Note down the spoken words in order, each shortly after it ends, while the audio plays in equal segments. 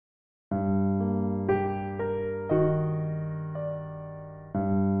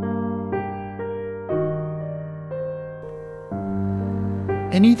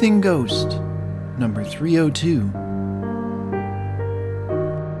Anything Ghost, number 302.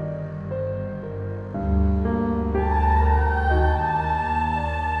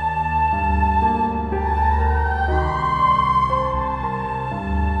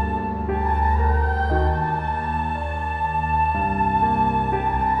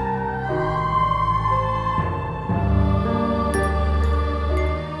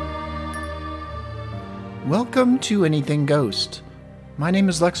 Welcome to Anything Ghost. My name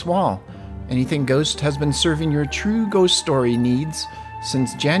is Lex Wall. Anything Ghost has been serving your true ghost story needs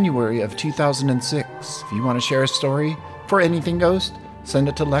since January of 2006. If you want to share a story for Anything Ghost, send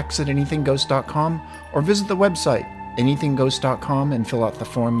it to lex@anythingghost.com or visit the website anythingghost.com and fill out the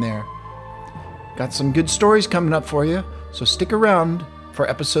form there. Got some good stories coming up for you, so stick around for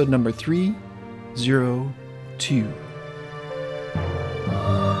episode number 302.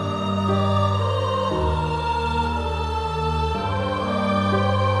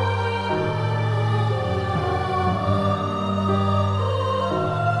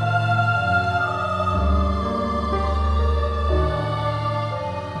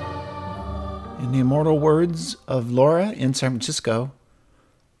 In the immortal words of Laura in San Francisco.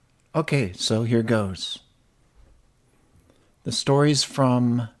 Okay, so here goes. The story's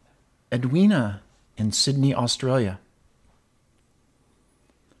from Edwina in Sydney, Australia.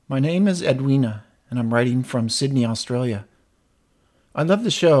 My name is Edwina, and I'm writing from Sydney, Australia. I love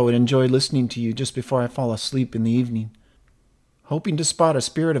the show and enjoy listening to you just before I fall asleep in the evening, hoping to spot a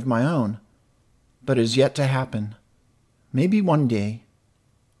spirit of my own, but is yet to happen. Maybe one day.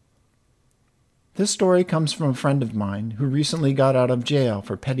 This story comes from a friend of mine who recently got out of jail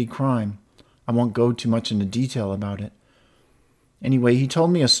for petty crime. I won't go too much into detail about it. Anyway, he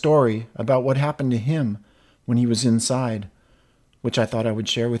told me a story about what happened to him when he was inside, which I thought I would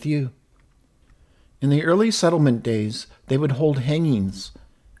share with you. In the early settlement days, they would hold hangings,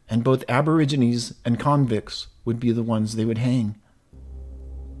 and both Aborigines and convicts would be the ones they would hang.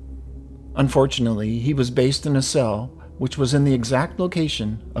 Unfortunately, he was based in a cell which was in the exact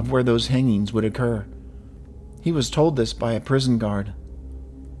location of where those hangings would occur. He was told this by a prison guard.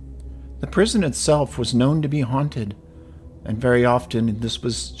 The prison itself was known to be haunted, and very often this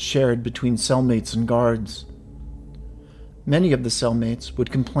was shared between cellmates and guards. Many of the cellmates would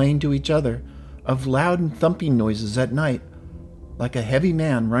complain to each other of loud and thumping noises at night, like a heavy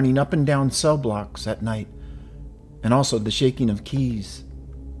man running up and down cell blocks at night, and also the shaking of keys.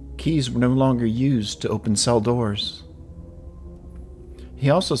 Keys were no longer used to open cell doors. He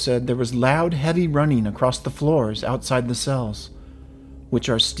also said there was loud, heavy running across the floors outside the cells, which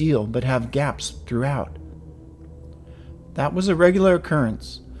are steel but have gaps throughout. That was a regular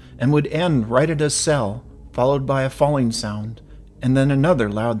occurrence and would end right at a cell, followed by a falling sound, and then another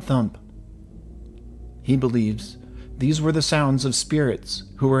loud thump. He believes these were the sounds of spirits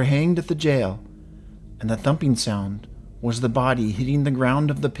who were hanged at the jail, and the thumping sound was the body hitting the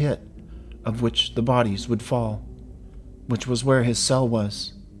ground of the pit of which the bodies would fall, which was where his cell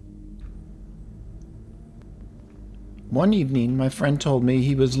was. One evening, my friend told me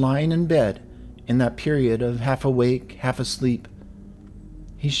he was lying in bed in that period of half awake, half asleep.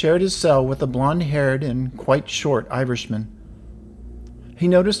 He shared his cell with a blonde-haired and quite short Irishman. He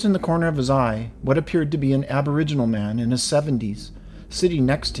noticed in the corner of his eye what appeared to be an Aboriginal man in his 70s sitting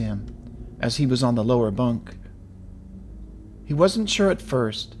next to him as he was on the lower bunk. He wasn't sure at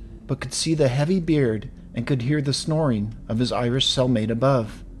first, but could see the heavy beard and could hear the snoring of his Irish cellmate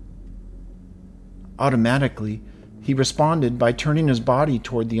above. Automatically, he responded by turning his body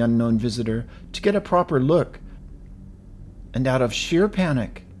toward the unknown visitor to get a proper look. And out of sheer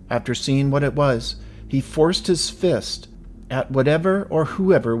panic, after seeing what it was, he forced his fist at whatever or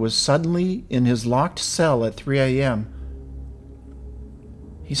whoever was suddenly in his locked cell at 3 a.m.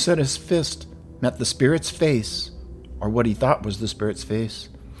 He said his fist met the spirit's face, or what he thought was the spirit's face,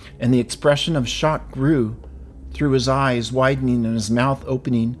 and the expression of shock grew, through his eyes widening and his mouth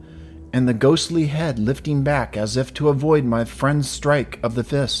opening, and the ghostly head lifting back as if to avoid my friend's strike of the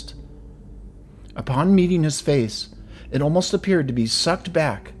fist. Upon meeting his face, it almost appeared to be sucked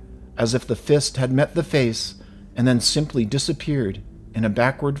back, as if the fist had met the face and then simply disappeared in a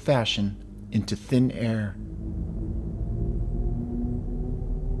backward fashion into thin air.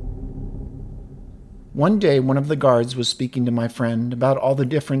 One day, one of the guards was speaking to my friend about all the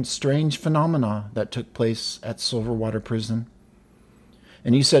different strange phenomena that took place at Silverwater Prison.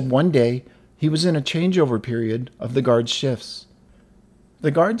 And he said one day he was in a changeover period of the guard's shifts. The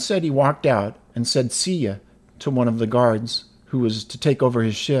guard said he walked out and said "see ya" to one of the guards who was to take over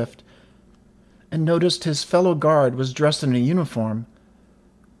his shift, and noticed his fellow guard was dressed in a uniform,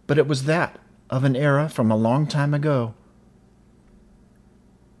 but it was that of an era from a long time ago.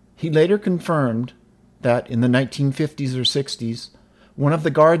 He later confirmed that in the 1950s or 60s, one of the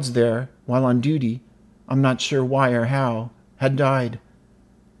guards there, while on duty, I'm not sure why or how, had died.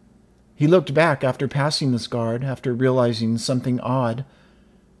 He looked back after passing this guard after realizing something odd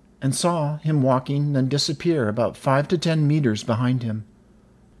and saw him walking then disappear about 5 to 10 meters behind him.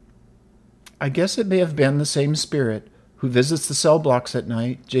 I guess it may have been the same spirit who visits the cell blocks at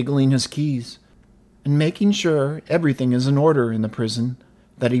night, jiggling his keys and making sure everything is in order in the prison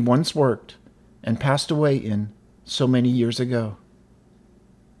that he once worked and passed away in so many years ago.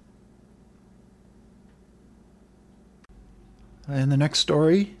 And the next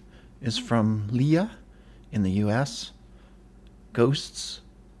story is from Leah in the U.S., Ghosts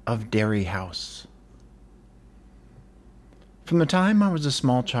of Dairy House. From the time I was a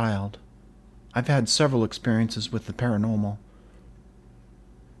small child, I've had several experiences with the paranormal.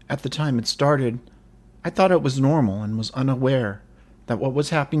 At the time it started, I thought it was normal and was unaware that what was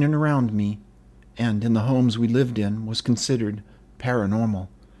happening around me and in the homes we lived in was considered paranormal.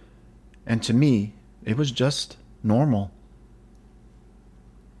 And to me, it was just normal.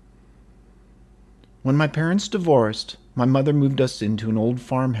 When my parents divorced, my mother moved us into an old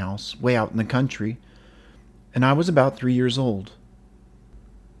farmhouse way out in the country, and I was about 3 years old.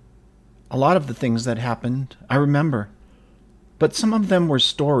 A lot of the things that happened I remember, but some of them were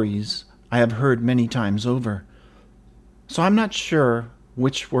stories I have heard many times over, so I'm not sure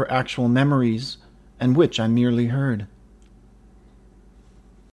which were actual memories and which I merely heard.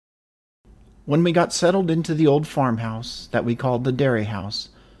 When we got settled into the old farmhouse that we called the dairy house,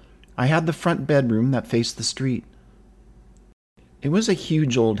 I had the front bedroom that faced the street. It was a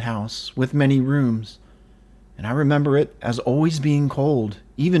huge old house with many rooms, and I remember it as always being cold,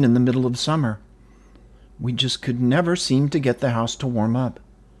 even in the middle of summer. We just could never seem to get the house to warm up.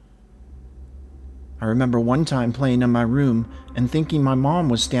 I remember one time playing in my room and thinking my mom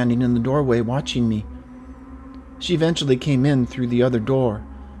was standing in the doorway watching me. She eventually came in through the other door,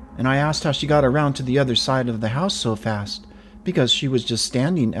 and I asked how she got around to the other side of the house so fast, because she was just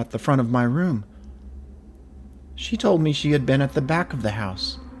standing at the front of my room. She told me she had been at the back of the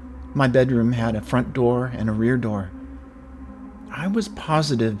house. My bedroom had a front door and a rear door. I was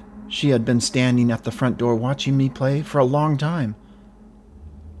positive she had been standing at the front door watching me play for a long time.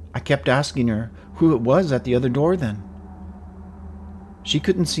 I kept asking her who it was at the other door then. She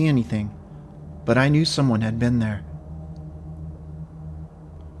couldn't see anything, but I knew someone had been there.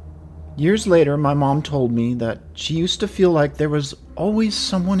 Years later, my mom told me that she used to feel like there was always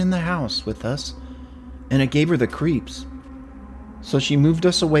someone in the house with us, and it gave her the creeps. So she moved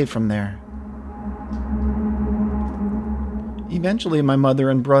us away from there. Eventually, my mother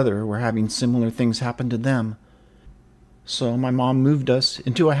and brother were having similar things happen to them. So my mom moved us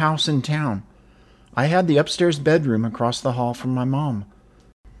into a house in town. I had the upstairs bedroom across the hall from my mom.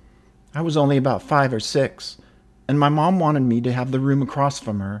 I was only about 5 or 6, and my mom wanted me to have the room across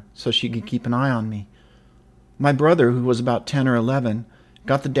from her so she could keep an eye on me. My brother, who was about 10 or 11,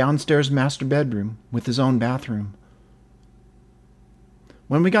 got the downstairs master bedroom with his own bathroom.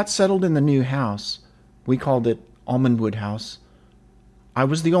 When we got settled in the new house, we called it Almondwood House, I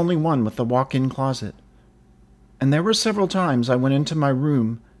was the only one with a walk-in closet. And there were several times I went into my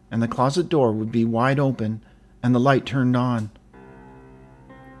room and the closet door would be wide open and the light turned on.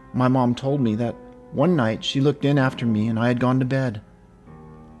 My mom told me that one night she looked in after me and I had gone to bed.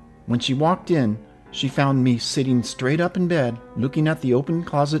 When she walked in, she found me sitting straight up in bed, looking at the open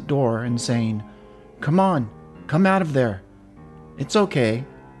closet door and saying, "Come on, come out of there. It's okay.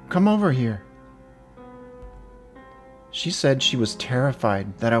 Come over here." She said she was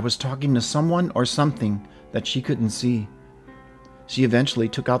terrified that I was talking to someone or something that she couldn't see. She eventually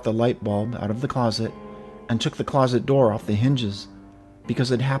took out the light bulb out of the closet and took the closet door off the hinges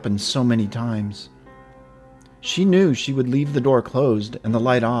because it happened so many times. She knew she would leave the door closed and the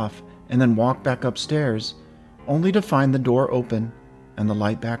light off and then walk back upstairs, only to find the door open and the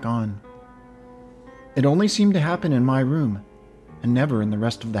light back on. It only seemed to happen in my room and never in the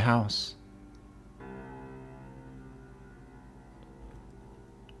rest of the house.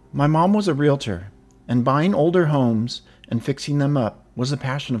 My mom was a realtor, and buying older homes and fixing them up was a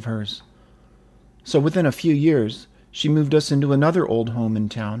passion of hers. So within a few years, she moved us into another old home in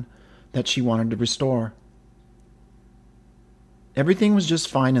town that she wanted to restore. Everything was just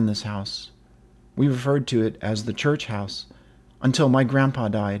fine in this house. We referred to it as the church house until my grandpa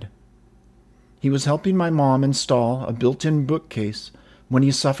died. He was helping my mom install a built-in bookcase when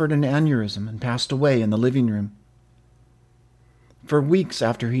he suffered an aneurysm and passed away in the living room. For weeks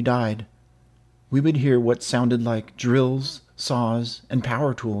after he died, we would hear what sounded like drills, saws, and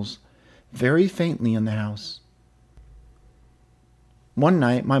power tools very faintly in the house. One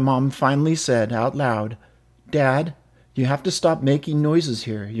night, my mom finally said out loud, "Dad, you have to stop making noises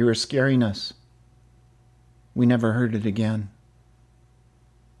here. You are scaring us." We never heard it again.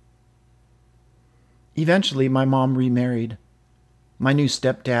 Eventually, my mom remarried. My new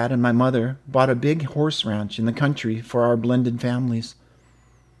stepdad and my mother bought a big horse ranch in the country for our blended families.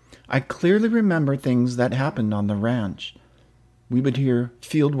 I clearly remember things that happened on the ranch. We would hear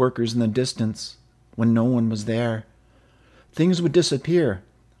field workers in the distance when no one was there. Things would disappear,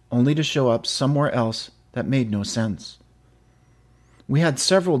 only to show up somewhere else that made no sense. We had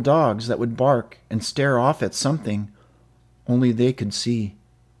several dogs that would bark and stare off at something only they could see.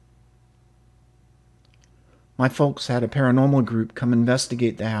 My folks had a paranormal group come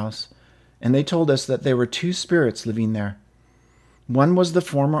investigate the house, and they told us that there were 2 spirits living there. One was the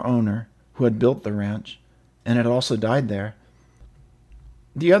former owner who had built the ranch and had also died there.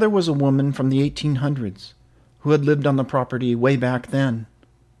 The other was a woman from the 1800s who had lived on the property way back then.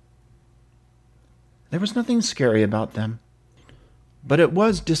 There was nothing scary about them, but it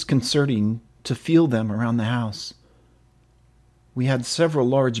was disconcerting to feel them around the house. We had several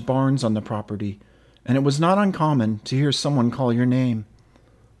large barns on the property, and it was not uncommon to hear someone call your name,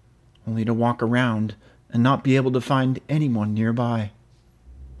 only to walk around and not be able to find anyone nearby.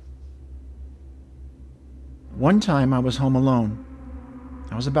 One time I was home alone.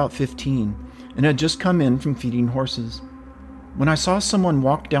 I was about 15 and had just come in from feeding horses when I saw someone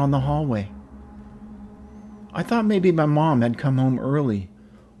walk down the hallway. I thought maybe my mom had come home early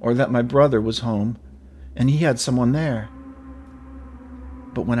or that my brother was home and he had someone there.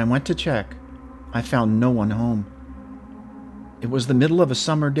 But when I went to check, I found no one home. It was the middle of a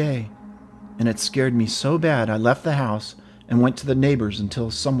summer day, and it scared me so bad I left the house and went to the neighbors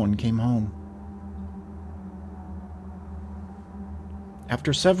until someone came home.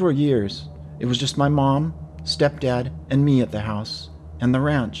 After several years, it was just my mom, stepdad, and me at the house, and the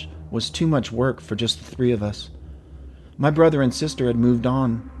ranch was too much work for just the 3 of us. My brother and sister had moved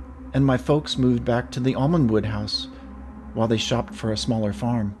on, and my folks moved back to the Almondwood house while they shopped for a smaller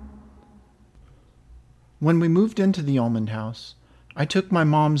farm. When we moved into the Almond house, I took my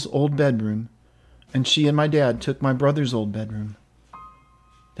mom's old bedroom, and she and my dad took my brother's old bedroom.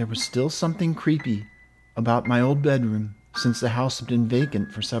 There was still something creepy about my old bedroom since the house had been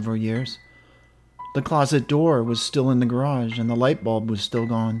vacant for several years. The closet door was still in the garage, and the light bulb was still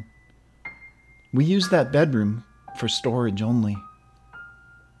gone. We used that bedroom for storage only.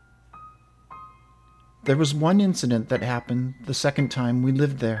 There was one incident that happened the second time we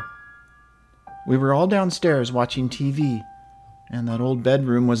lived there. We were all downstairs watching TV, and that old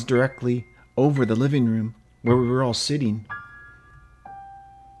bedroom was directly over the living room where we were all sitting,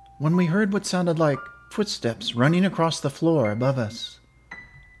 when we heard what sounded like footsteps running across the floor above us.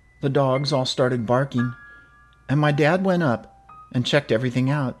 The dogs all started barking, and my dad went up and checked everything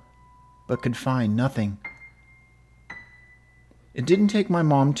out, but could find nothing. It didn't take my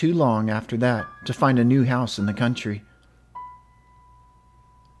mom too long after that to find a new house in the country.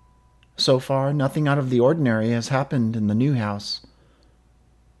 So far, nothing out of the ordinary has happened in the new house.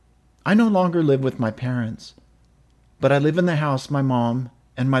 I no longer live with my parents, but I live in the house my mom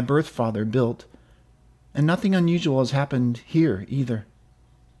and my birth father built, and nothing unusual has happened here either.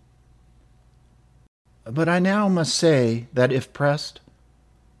 But I now must say that if pressed,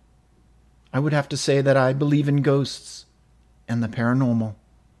 I would have to say that I believe in ghosts and the paranormal.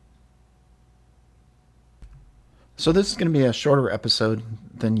 So this is going to be a shorter episode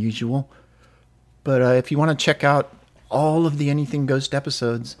than usual, but if you want to check out all of the Anything Ghost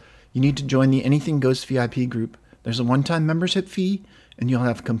episodes, you need to join the Anything Ghost VIP group. There's a one-time membership fee, and you'll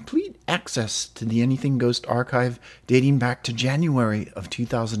have complete access to the Anything Ghost archive dating back to January of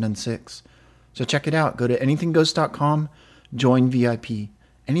 2006. So check it out. Go to anythingghost.com, join VIP.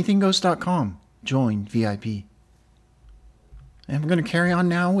 Anythingghost.com, join VIP. And we're going to carry on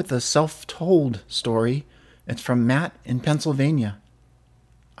now with a self-told story. It's from Matt in Pennsylvania.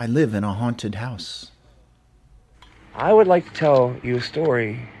 I live in a haunted house. I would like to tell you a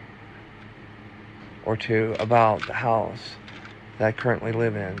story or two about the house that I currently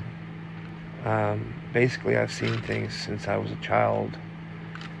live in. Basically, I've seen things since I was a child,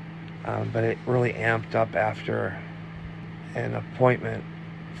 but it really amped up after an appointment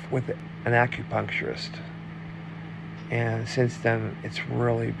with an acupuncturist. And since then, it's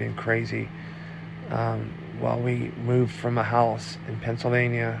really been crazy. While we moved from a house in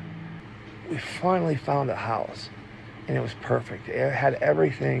Pennsylvania, we finally found a house, and it was perfect. It had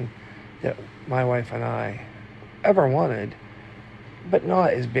everything that my wife and I ever wanted, but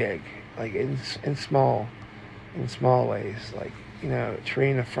not as big, like in small ways, like, you know, a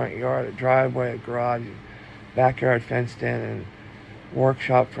tree in the front yard, a driveway, a garage, backyard fenced in, and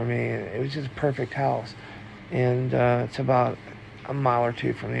workshop for me, and it was just a perfect house. And it's about a mile or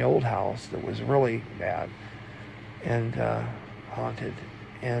two from the old house that was really bad and haunted.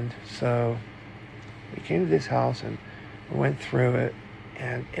 And so we came to this house and we went through it,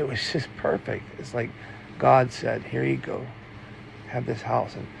 and it was just perfect. It's like God said, here you go, have this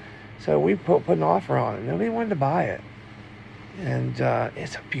house. And so we put an offer on it. Nobody wanted to buy it. And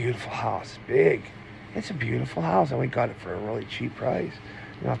it's a beautiful house, big. It's a beautiful house, and we got it for a really cheap price.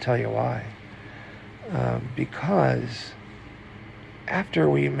 And I'll tell you why. Because after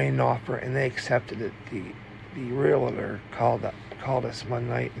we made an offer and they accepted it, the realtor called us one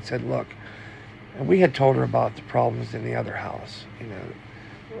night and said, look, and we had told her about the problems in the other house,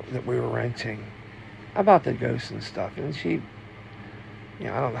 that we were renting, about the ghosts and stuff. And she, I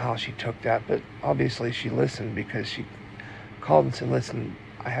don't know how she took that, but obviously she listened, because she called and said, listen,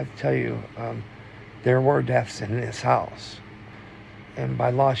 I have to tell you, there were deaths in this house. And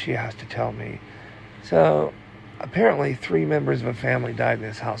by law, she has to tell me. So apparently 3 members of a family died in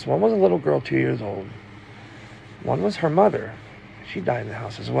this house. One was a little girl, 2 years old. One was her mother. She died in the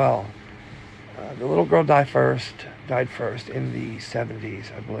house as well. The little girl died first in the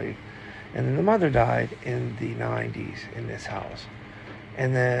 70s, I believe. And then the mother died in the 90s in this house.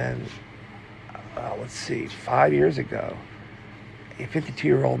 And then, 5 years ago, a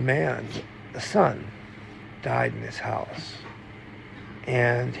 52-year-old man, the son, died in this house.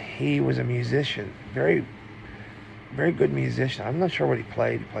 And he was a musician, very, very good musician. I'm not sure what he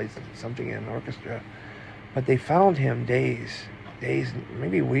played. He played something in an orchestra. But they found him days,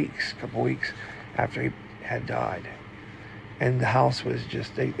 maybe weeks, couple weeks after he had died. And the house was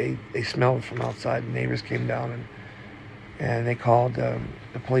just, they smelled it from outside. The neighbors came down and they called the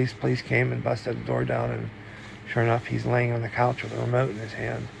police. Police came and busted the door down, and sure enough, he's laying on the couch with a remote in his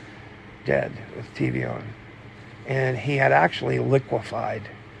hand, dead, with TV on. And he had actually liquefied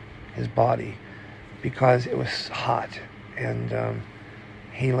his body because it was hot. And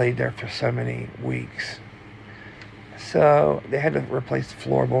he laid there for so many weeks. So they had to replace the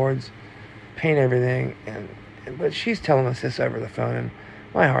floorboards, paint everything, but she's telling us this over the phone, and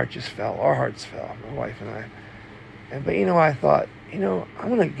my heart just fell. Our hearts fell, my wife and I. But I thought, I'm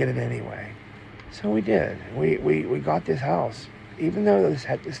going to get it anyway. So we did. We got this house, even though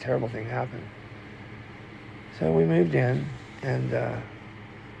this terrible thing happened. So we moved in, and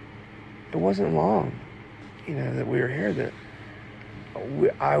it wasn't long, that we were here that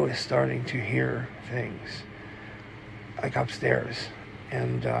I was starting to hear things, like upstairs,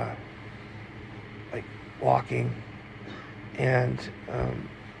 and like walking. And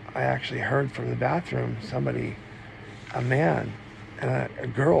I actually heard from the bathroom a man and a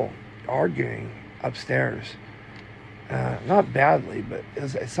girl arguing upstairs. Not badly, but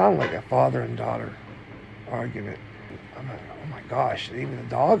it sounded like a father and daughter argument. I'm like, oh my gosh, even the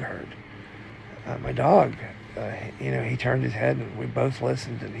dog heard. My dog, he turned his head, and we both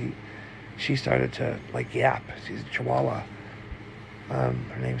listened, and she started to yap. She's a Chihuahua.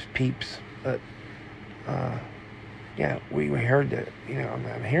 Her name's Peeps, but we heard that.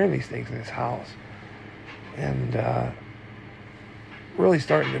 I'm hearing these things in this house, and really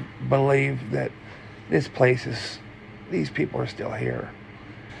starting to believe that this place these people are still here.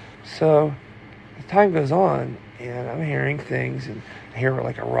 So as time goes on, and I'm hearing things, and I hear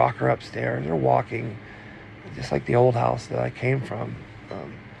a rocker upstairs. They're walking, just like the old house that I came from.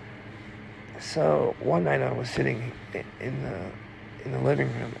 So one night I was sitting in the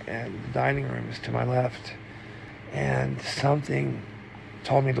living room, and the dining room is to my left, and something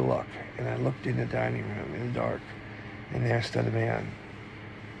told me to look, and I looked in the dining room in the dark, and there stood a man,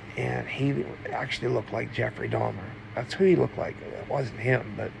 and he actually looked like Jeffrey Dahmer. That's who he looked like. It wasn't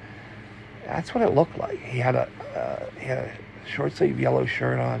him, but that's what it looked like. He had a short sleeve yellow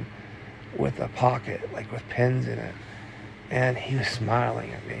shirt on with a pocket, with pens in it, and he was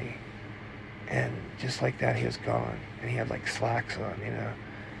smiling at me. And just like that, he was gone. And he had slacks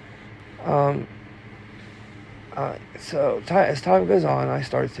on, So as time goes on, I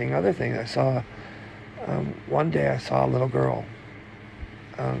started seeing other things. I saw, one day I saw a little girl.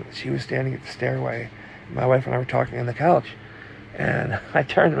 She was standing at the stairway. My wife and I were talking on the couch. And I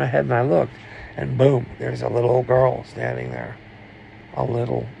turned my head and I looked. And boom, there's a little girl standing there. A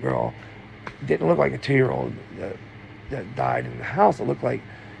little girl. Didn't look like a 2-year-old that died in the house. It looked like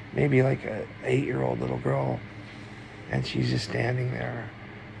maybe a 8-year-old little girl, and she's just standing there,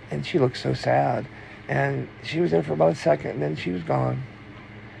 and she looked so sad, and she was there for about a second, and then she was gone.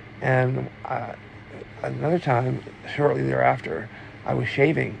 And another time, shortly thereafter, I was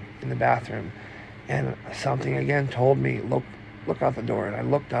shaving in the bathroom, and something again told me, look out the door. And I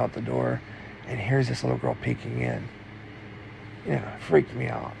looked out the door, and here's this little girl peeking in, freaked me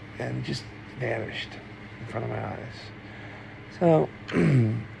out and just vanished in front of my eyes. So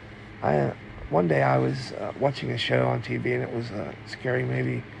one day I was watching a show on TV, and it was a scary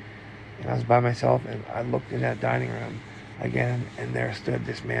movie, and I was by myself, and I looked in that dining room again, and there stood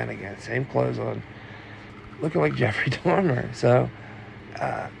this man again, same clothes on, looking like Jeffrey Dahmer. So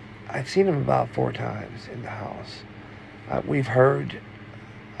I've seen him about 4 times in the house. We've heard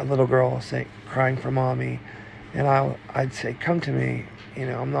a little girl crying for mommy, and I'd say, come to me.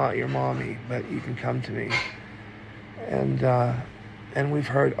 I'm not your mommy, but you can come to me. And we've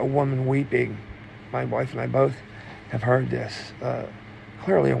heard a woman weeping. My wife and I both have heard this.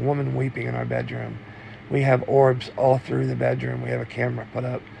 Clearly a woman weeping in our bedroom. We have orbs all through the bedroom. We have a camera put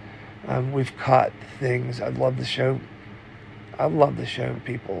up. We've caught things. I'd love to show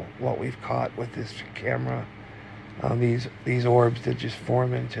people what we've caught with this camera. These orbs that just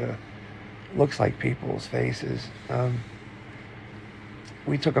form into, looks like people's faces.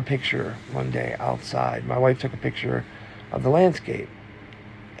 We took a picture one day outside. My wife took a picture of the landscape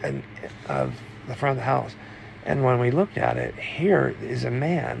and of the front of the house. And when we looked at it, here is a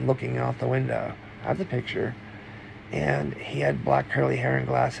man looking out the window. I have the picture. And he had black curly hair and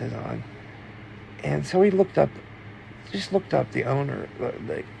glasses on. And so he looked up the owner,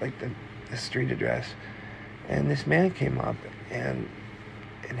 the street address. And this man came up, and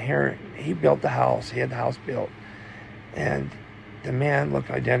here he built the house. He had the house built. And the man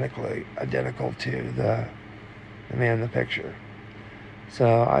looked identical to the man in the picture.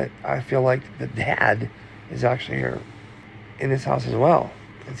 So I feel like the dad is actually here in this house as well,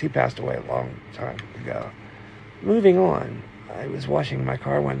 since he passed away a long time ago. Moving on, I was washing my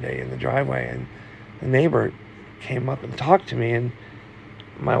car one day in the driveway, and the neighbor came up and talked to me, and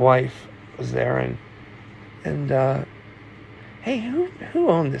my wife was there, and hey, who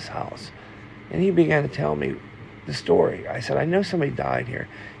owned this house? And he began to tell me the story. I said, I know somebody died here.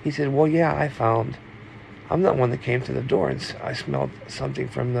 He said, well, yeah, I'm the one that came to the door, and I smelled something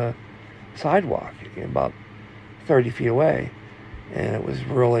from the sidewalk about 30 feet away, and it was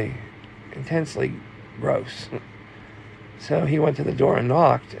really intensely gross. So he went to the door and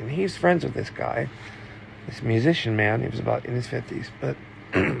knocked, and he's friends with this guy, this musician man. He was about in his 50s, but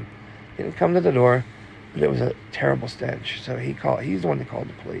he didn't come to the door, but it was a terrible stench. So he's the one that called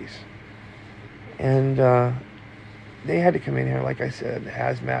the police. And they had to come in here, like I said. The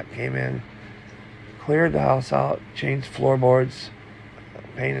hazmat came in, cleared the house out, changed floorboards,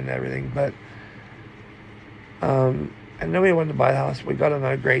 painted everything, but and nobody wanted to buy the house. We got on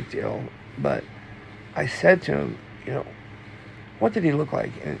a great deal, but I said to him, what did he look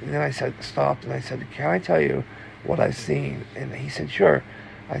like? And then I stopped, and I said, can I tell you what I've seen? And he said, sure.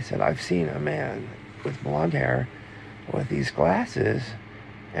 I said, I've seen a man with blonde hair, with these glasses,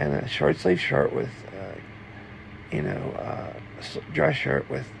 and a short sleeve shirt with, dress shirt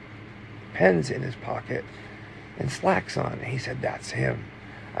with pens in his pocket and slacks on. And he said, that's him.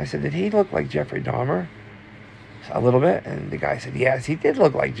 I said, did he look like Jeffrey Dahmer? A little bit. And the guy said, yes, he did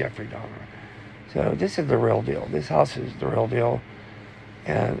look like Jeffrey Dahmer. So this is the real deal. This house is the real deal.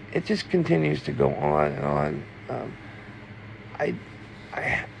 And it just continues to go on and on.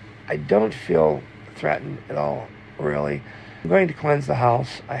 I don't feel threatened at all, really. I'm going to cleanse the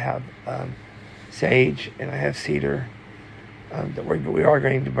house. I have sage and I have cedar that we are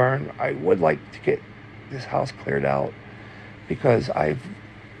going to burn. I would like to get this house cleared out because I've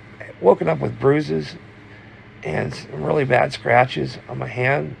woken up with bruises and some really bad scratches on my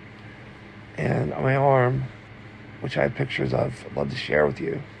hand and on my arm, which I have pictures of. I'd love to share with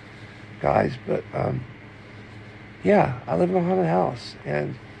you guys. But yeah, I live in a haunted house,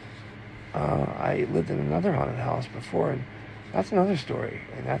 and I lived in another haunted house before, and that's another story,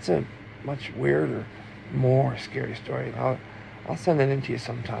 and that's a much weirder, more scary story. And I'll send it in to you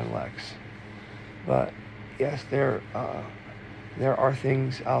sometime, Lex. But yes, there are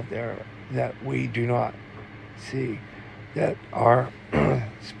things out there that we do not see that are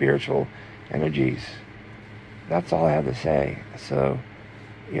spiritual energies. That's all I have to say. So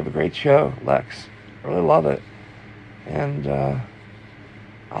you have a great show, Lex. I really love it. And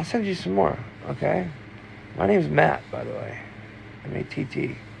I'll send you some more, okay? My name's Matt, by the way.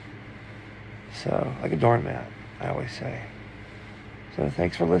 M-A-T-T. So, like a doormat, I always say. So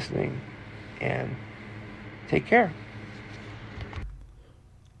thanks for listening, and take care.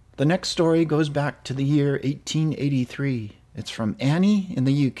 The next story goes back to the year 1883. It's from Annie in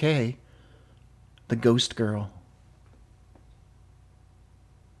the UK, the Ghost Girl.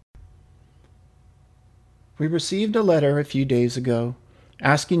 We received a letter a few days ago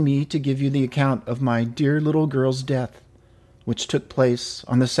asking me to give you the account of my dear little girl's death, which took place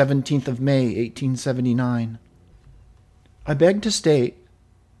on the 17th of May, 1879. I beg to state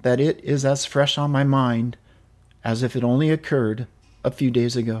that it is as fresh on my mind as if it only occurred a few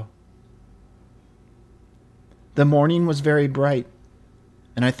days ago. The morning was very bright,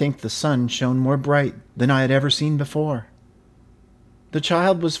 and I think the sun shone more bright than I had ever seen before. The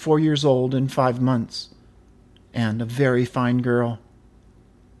child was 4 years old and 5 months, and a very fine girl.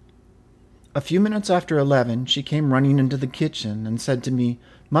 A few minutes after 11, she came running into the kitchen and said to me,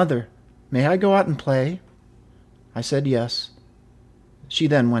 "Mother, may I go out and play?" I said yes. She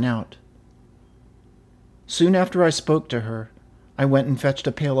then went out. Soon after I spoke to her, I went and fetched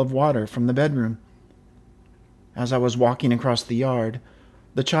a pail of water from the bedroom. As I was walking across the yard,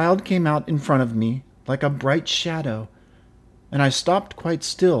 the child came out in front of me like a bright shadow, and I stopped quite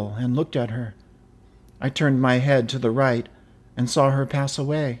still and looked at her. I turned my head to the right and saw her pass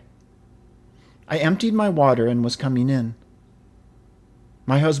away. I emptied my water and was coming in.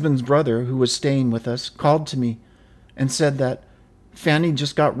 My husband's brother, who was staying with us, called to me and said that Fanny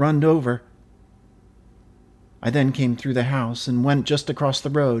just got runned over. I then came through the house and went just across the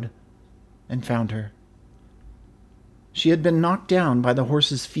road and found her. She had been knocked down by the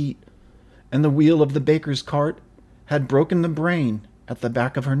horse's feet, and the wheel of the baker's cart had broken the brain at the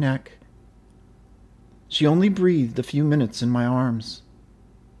back of her neck. She only breathed a few minutes in my arms.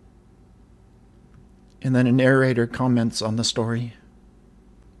 And then a narrator comments on the story.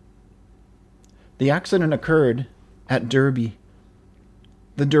 The accident occurred at Derby.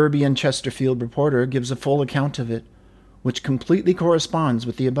 The Derby and Chesterfield reporter gives a full account of it, which completely corresponds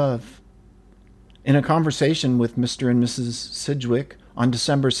with the above. In a conversation with Mr. and Mrs. Sidgwick on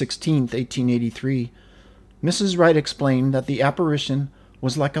December 16, 1883, Mrs. Wright explained that the apparition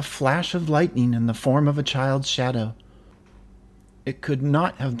was like a flash of lightning in the form of a child's shadow. It could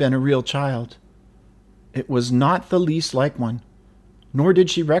not have been a real child. It was not the least like one, nor did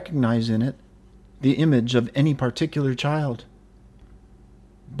she recognize in it the image of any particular child.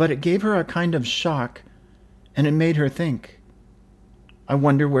 But it gave her a kind of shock, and it made her think, "I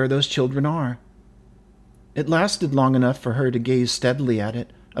wonder where those children are." It lasted long enough for her to gaze steadily at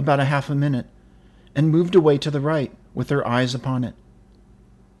it, about a half a minute, and moved away to the right with her eyes upon it,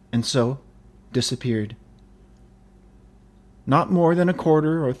 and so disappeared. Not more than a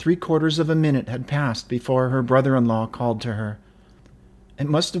quarter or 3/4 of a minute had passed before her brother-in-law called to her. It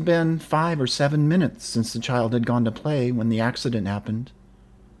must have been 5 or 7 minutes since the child had gone to play when the accident happened.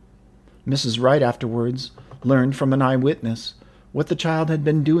 Mrs. Wright afterwards learned from an eyewitness what the child had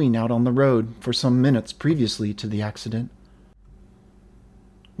been doing out on the road for some minutes previously to the accident.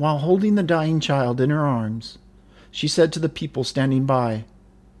 While holding the dying child in her arms, she said to the people standing by,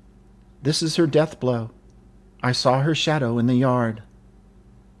 "This is her death blow. I saw her shadow in the yard."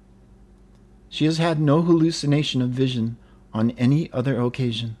 She has had no hallucination of vision on any other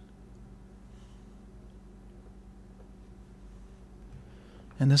occasion.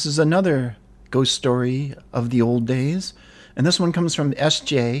 And this is another ghost story of the old days, and this one comes from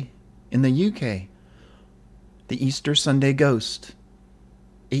SJ in the UK. The Easter Sunday Ghost,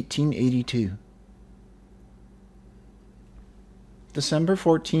 1882. December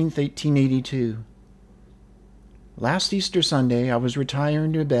 14th, 1882. Last Easter Sunday, I was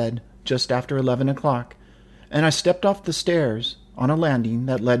retiring to bed just after 11 o'clock, and I stepped off the stairs on a landing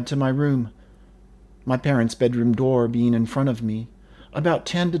that led to my room, my parents' bedroom door being in front of me, about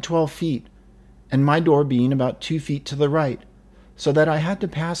 10 to 12 feet, and my door being about 2 feet to the right, so that I had to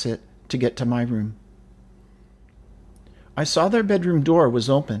pass it to get to my room. I saw their bedroom door was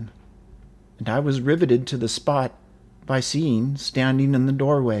open, and I was riveted to the spot by seeing, standing in the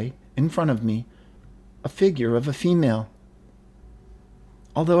doorway in front of me, a figure of a female.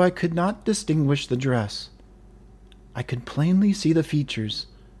 Although I could not distinguish the dress, I could plainly see the features,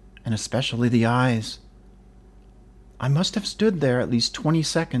 and especially the eyes. I must have stood there at least 20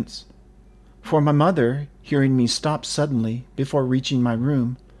 seconds, for my mother, hearing me stop suddenly before reaching my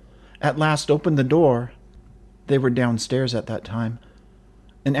room, at last opened the door — they were downstairs at that time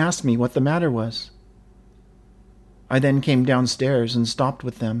 — and asked me what the matter was. I then came downstairs and stopped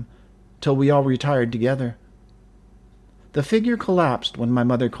with them till we all retired together. The figure collapsed when my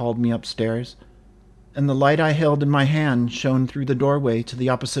mother called me upstairs, and the light I held in my hand shone through the doorway to the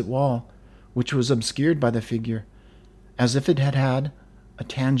opposite wall, which was obscured by the figure, as if it had had a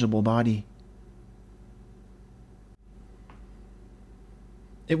tangible body.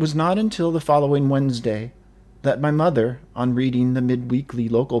 It was not until the following Wednesday that my mother, on reading the mid-weekly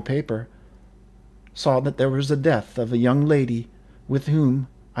local paper, saw that there was a death of a young lady with whom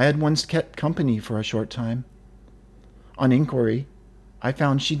I had once kept company for a short time. On inquiry, I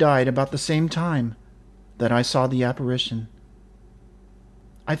found she died about the same time that I saw the apparition.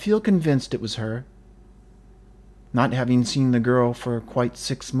 I feel convinced it was her. Not having seen the girl for quite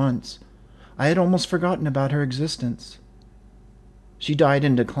 6 months, I had almost forgotten about her existence. She died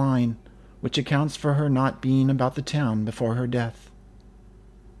in decline, which accounts for her not being about the town before her death.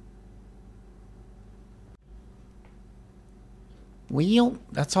 Well,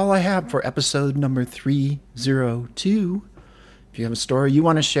 that's all I have for episode number 302. If you have a story you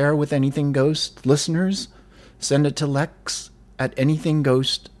want to share with Anything Ghost listeners, send it to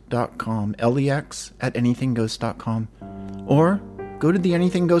lex@anythingghost.com, lex@anythingghost.com, or go to the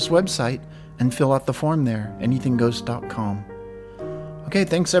Anything Ghost website and fill out the form there, anythingghost.com. Okay,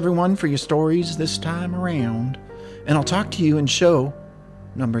 thanks everyone for your stories this time around, and I'll talk to you in show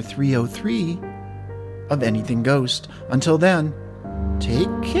number 303 of Anything Ghost. Until then, take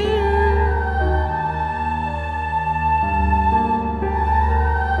care.